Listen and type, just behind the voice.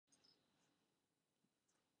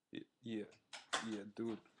Yeah, yeah,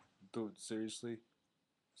 dude, seriously,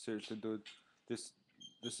 dude, this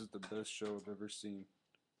this is the best show I've ever seen.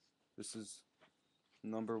 This is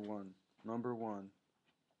number one, number one,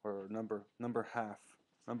 or number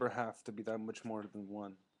half to be that much more than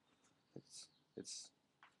one. It's it's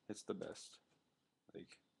it's the best.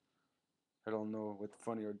 Like I don't know what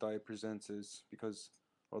Funny or Die presents is because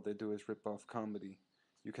all they do is rip off comedy.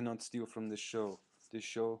 You cannot steal from this show. This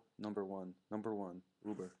show, number one,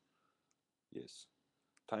 Uber. Yes.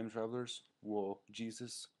 Time travelers, whoa.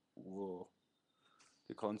 Jesus, whoa.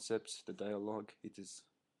 The concepts, the dialogue, it is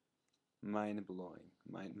mind blowing.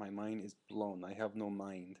 My mind is blown. I have no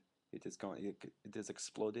mind. It is gone. It is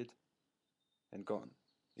exploded and gone.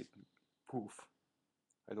 It poof.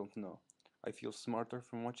 I don't know. I feel smarter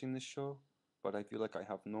from watching this show, but I feel like I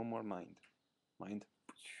have no more mind. Mind,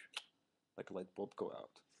 like a light bulb go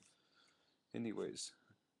out. Anyways,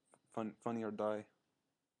 Funny or Die,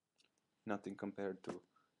 nothing compared to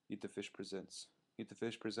Eat the Fish presents. Eat the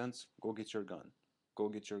Fish presents. Go get your gun. Go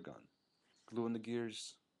get your gun. Glue in the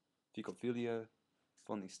gears. Fecophilia.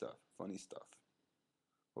 Funny stuff. Funny stuff.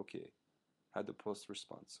 Okay. Had the post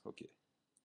response. Okay.